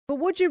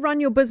would you run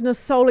your business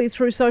solely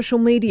through social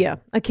media?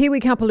 A Kiwi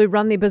couple who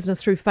run their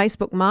business through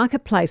Facebook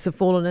Marketplace have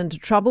fallen into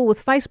trouble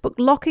with Facebook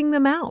locking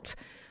them out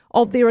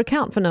of their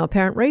account for no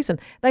apparent reason.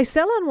 They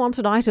sell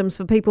unwanted items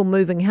for people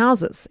moving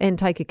houses and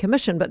take a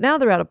commission, but now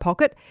they're out of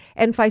pocket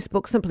and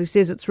Facebook simply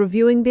says it's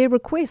reviewing their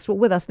request. Well,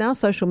 with us now,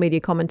 social media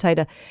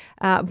commentator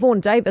Vaughn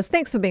Davis.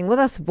 Thanks for being with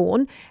us,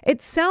 Vaughn.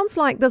 It sounds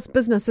like this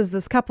business is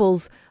this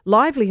couple's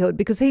livelihood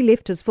because he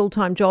left his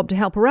full-time job to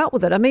help her out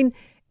with it. I mean,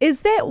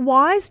 is that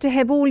wise to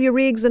have all your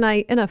eggs in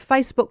a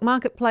Facebook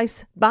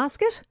Marketplace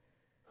basket?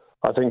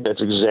 I think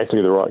that's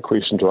exactly the right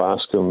question to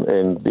ask them,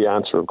 and the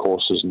answer, of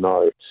course, is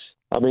no.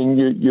 I mean,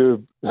 you're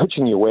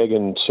hitching your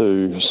wagon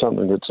to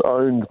something that's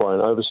owned by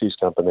an overseas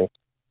company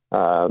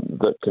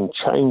that can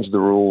change the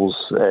rules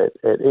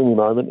at any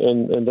moment,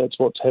 and that's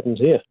what's happened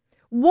here.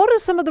 What are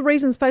some of the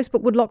reasons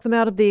Facebook would lock them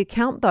out of the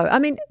account, though? I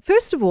mean,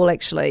 first of all,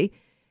 actually,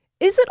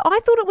 I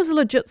thought it was a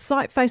legit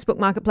site, Facebook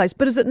Marketplace,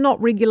 but is it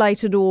not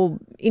regulated or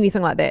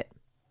anything like that?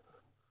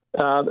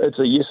 It's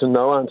a yes and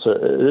no answer.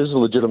 It is a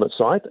legitimate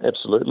site,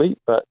 absolutely,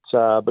 but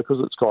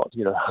because it's got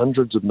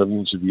hundreds of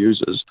millions of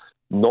users,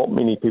 not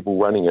many people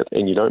running it,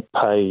 and you don't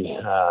pay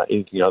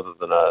anything other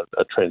than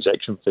a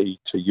transaction fee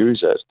to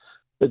use it.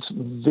 It's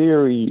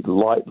very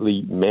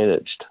lightly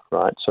managed,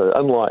 right? So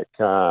unlike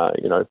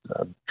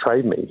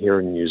TradeMe here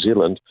in New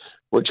Zealand,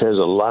 which has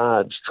a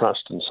large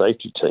trust and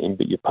safety team,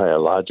 but you pay a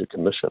larger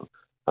commission.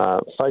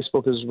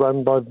 Facebook is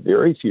run by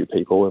very few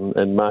people,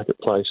 and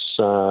Marketplace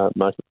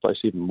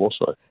even more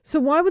so. So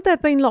why would they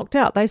have been locked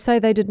out? They say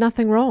they did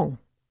nothing wrong.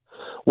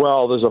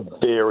 Well, there's a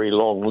very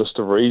long list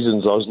of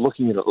reasons. I was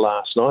looking at it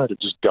last night. It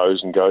just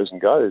goes and goes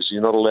and goes.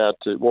 You're not allowed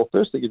to. Well,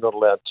 firstly, you're not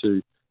allowed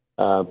to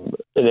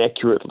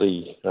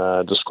inaccurately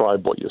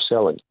describe what you're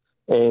selling.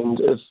 And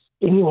if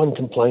anyone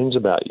complains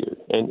about you,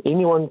 and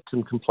anyone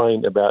can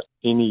complain about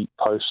any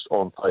post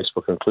on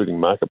Facebook, including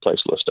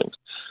marketplace listings,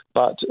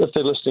 but if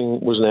their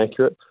listing was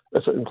inaccurate,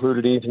 if it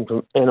included anything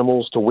from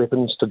animals to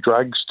weapons to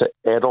drugs to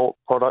adult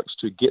products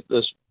to get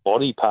this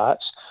body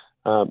parts,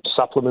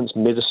 supplements,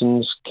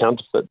 medicines,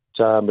 counterfeit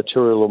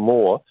material or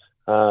more,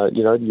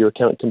 your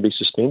account can be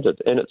suspended.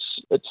 And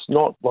it's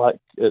not like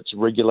it's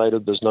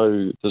regulated. There's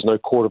no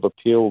court of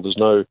appeal. There's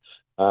no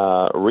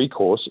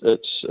recourse.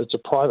 It's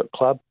a private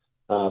club.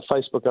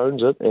 Facebook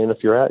owns it, and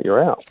if you're out,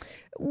 you're out.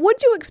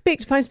 Would you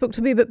expect Facebook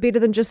to be a bit better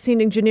than just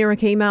sending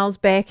generic emails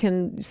back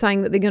and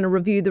saying that they're going to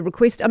review the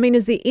request? I mean,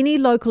 is there any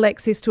local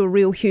access to a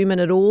real human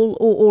at all,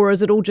 or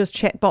is it all just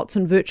chatbots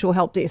and virtual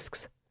help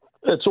desks?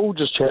 It's all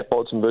just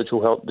chatbots and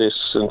virtual help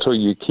desks until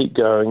you keep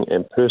going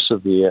and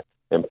persevere,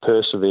 and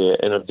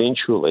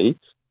eventually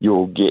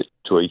you'll get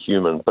to a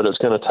human. But it's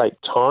going to take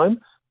time,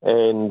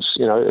 and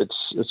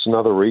it's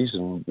another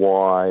reason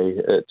why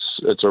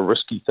it's a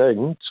risky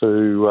thing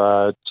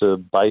to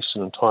base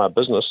an entire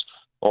business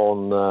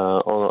on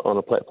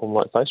a platform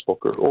like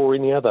Facebook or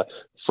any other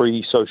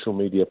free social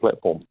media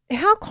platform.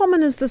 How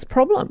common is this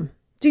problem?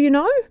 Do you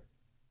know?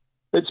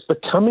 It's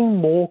becoming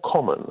more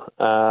common,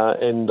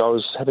 and I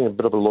was having a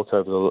bit of a look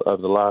over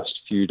the last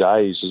few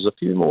days. There's a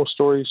few more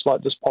stories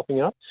like this popping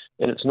up,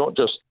 and it's not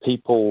just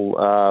people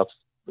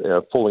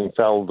falling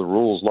foul of the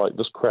rules like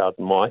this crowd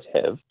might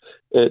have.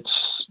 It's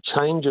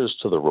changes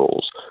to the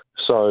rules.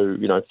 So,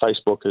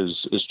 Facebook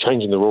is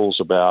changing the rules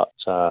about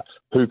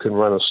who can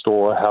run a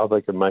store, how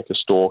they can make a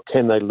store,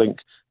 can they link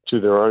to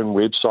their own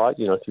website,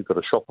 if you've got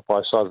a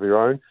Shopify site of your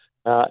own.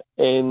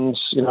 And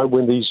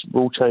when these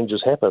rule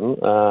changes happen,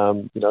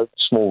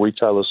 small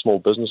retailers, small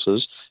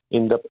businesses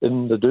end up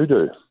in the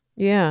doo-doo.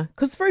 Yeah,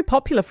 because it's very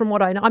popular from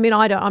what I know. I mean,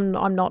 I'm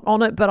not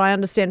on it, but I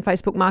understand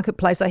Facebook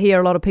Marketplace. I hear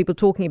a lot of people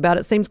talking about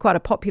it. It seems quite a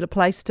popular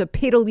place to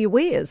peddle your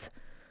wares.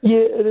 Yeah,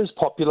 it is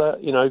popular,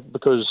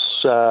 because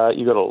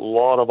you've got a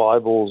lot of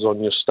eyeballs on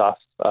your stuff.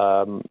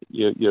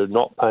 You're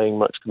not paying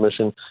much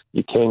commission.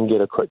 You can get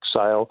a quick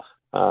sale,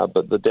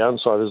 but the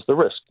downside is the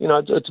risk.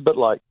 It's a bit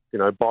like,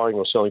 buying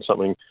or selling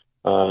something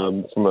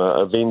from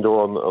a vendor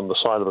on the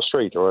side of a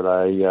street or at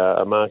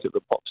a market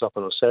that pops up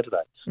on a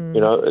Saturday.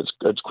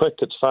 It's quick,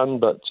 it's fun,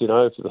 but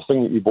if the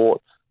thing that you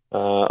bought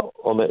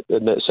in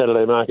that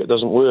Saturday market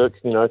doesn't work,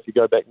 if you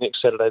go back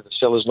next Saturday, the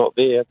seller's not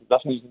there,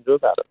 nothing you can do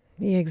about it.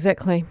 Yeah,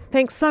 exactly.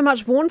 Thanks so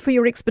much, Vaughn, for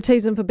your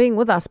expertise and for being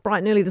with us bright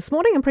and early this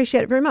morning.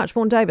 Appreciate it very much.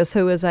 Vaughn Davis,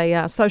 who is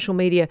a social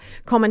media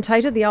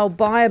commentator, the old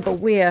buyer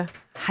beware,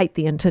 hate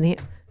the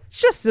internet. It's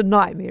just a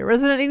nightmare,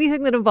 isn't it?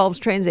 Anything that involves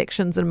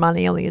transactions and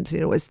money on the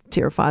internet always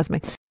terrifies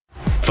me.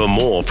 For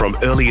more from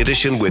Early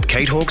Edition with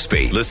Kate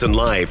Hawkesby, listen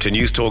live to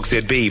News Talk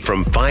ZB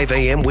from 5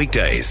 a.m.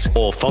 weekdays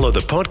or follow the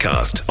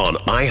podcast on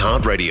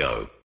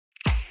iHeartRadio.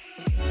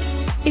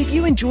 If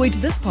you enjoyed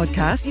this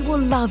podcast, you will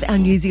love our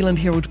New Zealand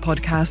Herald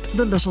podcast,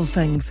 The Little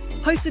Things,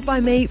 hosted by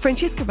me,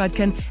 Francesca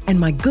Rudkin, and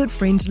my good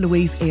friend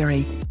Louise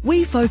Airy.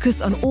 We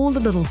focus on all the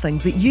little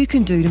things that you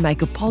can do to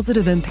make a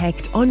positive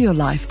impact on your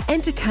life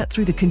and to cut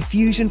through the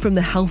confusion from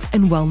the health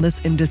and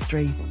wellness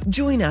industry.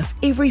 Join us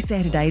every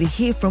Saturday to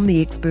hear from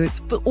the experts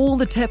for all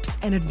the tips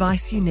and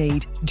advice you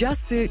need.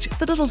 Just search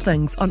The Little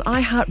Things on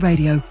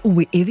iHeartRadio or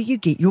wherever you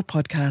get your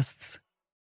podcasts.